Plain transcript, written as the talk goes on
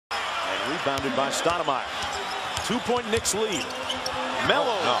rebounded by Stoudemire. 2-point Knicks lead.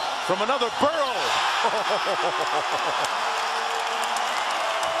 Melo from another Burrow.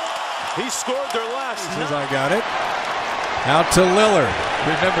 He scored their last. I got it. Out to Lillard.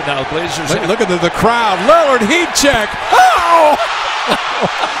 Remember now, Blazers. Look at the crowd. Lillard, heat check. Oh!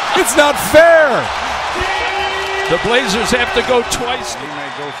 It's not fair. The Blazers have to go twice. He may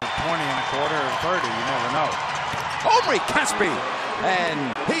go for 20 in a quarter or 30. You never know. Omri Caspi,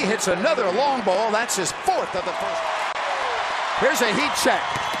 and he hits another long ball. That's his fourth of the first. Here's a heat check.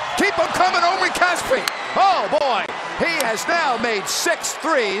 Keep him coming, Omri Caspi. Oh boy, he has now made 6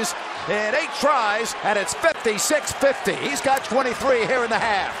 threes in 8 tries, and it's 56-50. He's got 23 here in the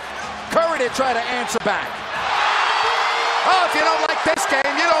half. Curry to try to answer back. Oh, if you don't like this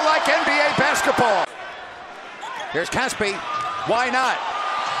game, you don't like NBA basketball. Here's Caspi. Why not?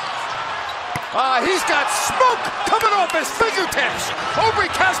 He's got smoke coming off his fingertips. Omri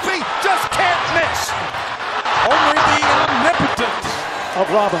Caspi just can't miss. Omri the omnipotent of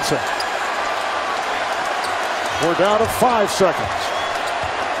Robinson. We're down to 5 seconds.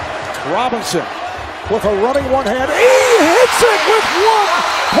 Robinson with a running one hand. He hits it with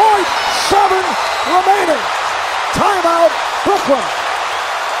 1.7 remaining. Timeout, Brooklyn.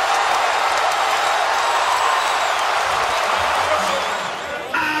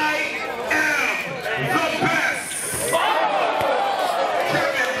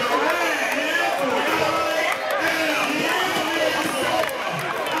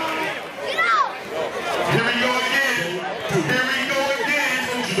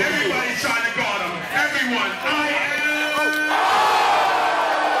 Everybody's trying to guard him. Everyone, I am.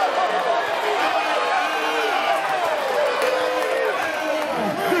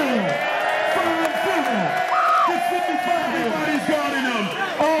 Everybody's guarding him.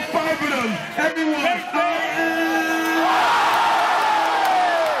 All 5 of them. Everyone, I am.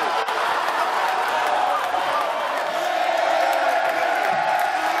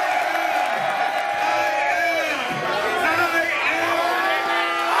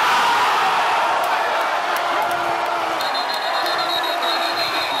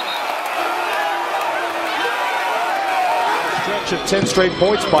 Stretch of 10 straight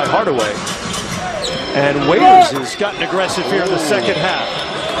points by Hardaway. And Waiters has gotten aggressive here in the second half.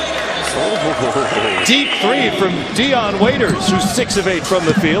 Deep 3 from Dion Waiters, who's 6 of 8 from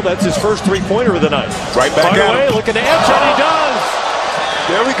the field. That's his first 3-pointer of the night. Right back Hardaway at him. looking to answer, and he does.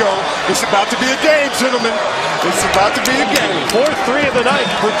 There we go. It's about to be a game, gentlemen. It's about to be a game. 4th 3 of the night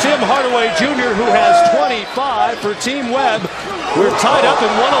for Tim Hardaway Jr., who has 25 for Team Webb. We're tied up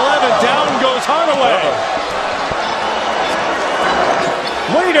in 111. Down goes Hardaway.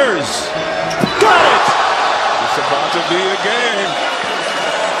 Waiters got it. It's about to be a game.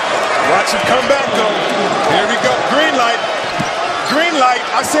 Watch him come back, though. Here we go. Green light. Green light.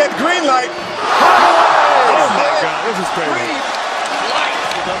 I said green light. Oh, my God. This is crazy.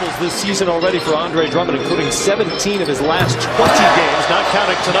 Doubles this season already for Andre Drummond, including 17 of his last 20 games, not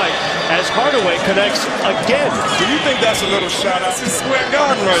counting tonight, as Hardaway connects again. Do you think that's a little shout out to Square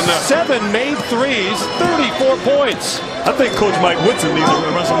Garden right now? 7 made threes, 34 points. I think Coach Mike Woodson needs to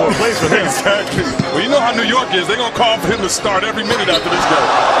run some more plays for him. Exactly. Well, you know how New York is. They're going to call for him to start every minute after this game.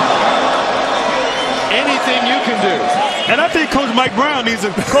 Anything you can do. And I think Coach Mike Brown needs to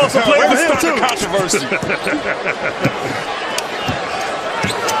call some plays for him, too. Controversy.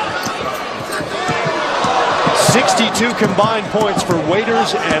 62 combined points for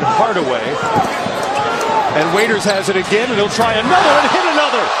Waiters and Hardaway. And Waiters has it again, and he'll try another and hit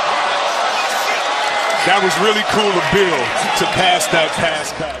another. That was really cool of Bill to pass that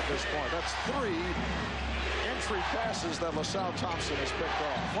pass back. That's 3 entry passes that LaSalle Thompson has picked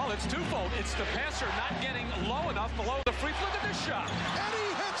off. Well, it's twofold. It's the passer not getting low enough below the free throw to this shot. And he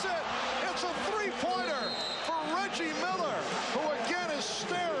hits it. It's a 3-pointer for Reggie Miller, who again is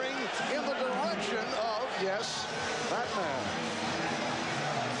staring in the direction of, yes, that man.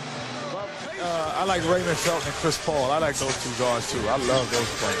 I like Raymond Felton and Chris Paul. I like those 2 guards, too. I love those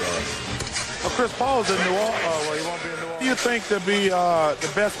point guards. Well, Chris Paul's in New Orleans. Well, he won't be in New Orleans. Do you think to be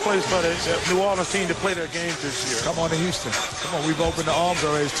the best place for the New Orleans team to play their games this year? Come on to Houston. Come on, we've opened the arms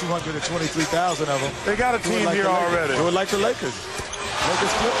already. It's 223,000 of them. They got a team here already. Do it like the Lakers.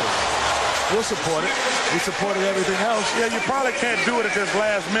 Lakers Clippers. We'll support it. We supported everything else. Yeah, you probably can't do it at this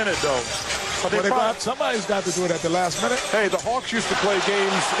last minute, though. But somebody's got to do it at the last minute. Hey, the Hawks used to play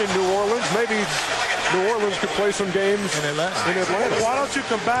games in New Orleans. Maybe New Orleans could play some games in Atlanta. Why don't you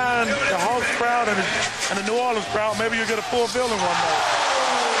combine the Hawks crowd and the New Orleans crowd? Maybe you'll get a full building one night.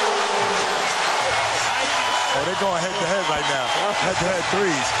 Oh, they're going head-to-head right now. Head-to-head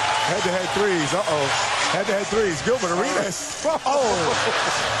threes. Head-to-head threes. Uh-oh. Head-to-head threes. Gilbert Arenas. Oh.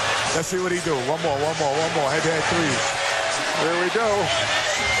 Let's see what he do. One more. Head-to-head three. There we go.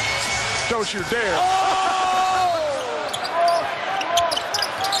 Don't you dare.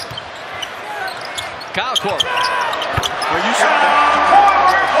 Kyle Korver. Well, you saw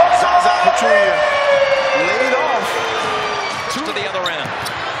that. Zaza Pachulia laid off. To the other end.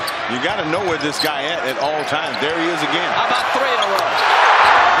 You got to know where this guy at all times. There he is again. How about 3 in a row?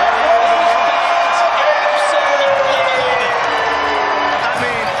 I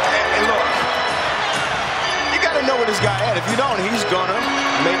mean, and look, you got to know where this guy at. If you don't, he's gonna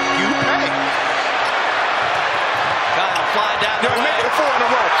make you pay. Kyle fly down. Make it 4 in a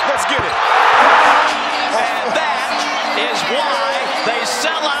row. Let's get it. And that is why they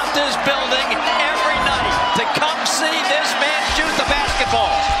sell out this building every night to come see this man shoot the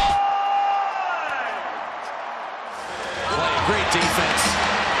basketball. Great defense.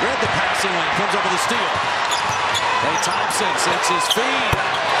 Read the passing lane. Comes over the steal. Klay Thompson sets his feet.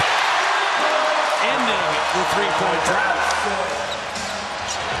 Ending the three-point drought.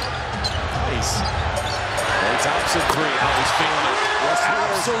 Nice. Klay Thompson 3. How he's feeling it.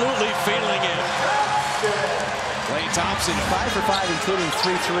 Absolutely feeling it. Klay Thompson 5 for 5, including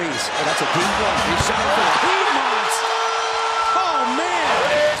 3 threes. Oh, that's a deep one. He shot for the Piedmonts. Oh,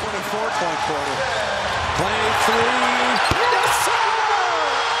 man. 24-point quarter. Klay 3. Yes, sir.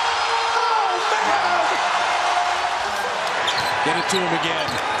 Oh, man. Get it to him again.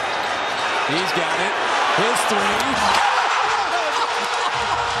 He's got it. His 3.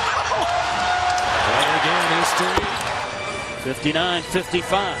 Klay again, his 3.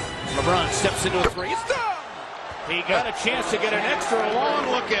 59-55. LeBron steps into a 3. It's done. He got a chance to get an extra long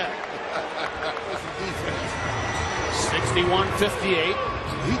look at it. 61-58.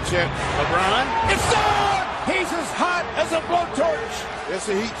 Heat check. LeBron. It's done. He's as hot as a blowtorch. It's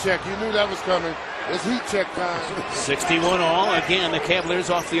a heat check. You knew that was coming. It's heat check time. 61 all. Again, the Cavaliers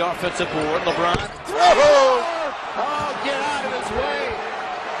off the offensive board. LeBron. Oh, get out of his way.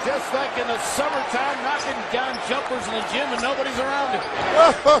 Just like in the summertime, knocking down jumpers in the gym and nobody's around him.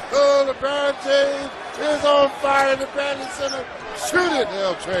 Oh, LeBron James is on fire in the Bradley Center. Shoot it,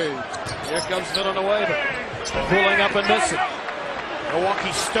 L. Trade. Here comes Villanueva. Pulling up and missing.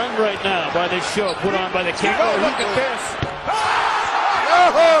 Milwaukee stunned right now by this show put on by the King. Oh, look at this.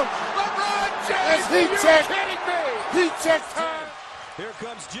 Oh, LeBron James. It's heat check. Heat check time. Here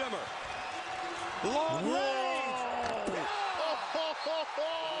comes Jimmer. Long range.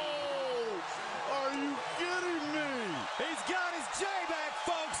 Are you kidding me? He's got his J back,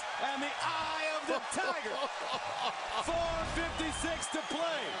 folks, and the eye of the Tiger. 4:56 to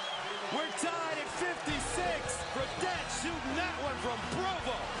play. We're tied at 56. Fredette shooting that one from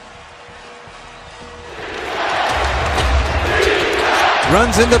Provo.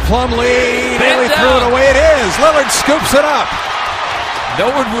 Runs into Plumlee. Nearly threw it away. It is. Lillard scoops it up. No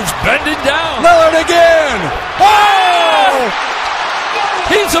one was bending down. Lillard again. Oh!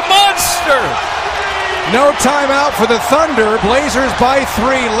 He's a monster. No timeout for the Thunder. Blazers by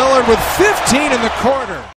 3. Lillard with 15 in the quarter.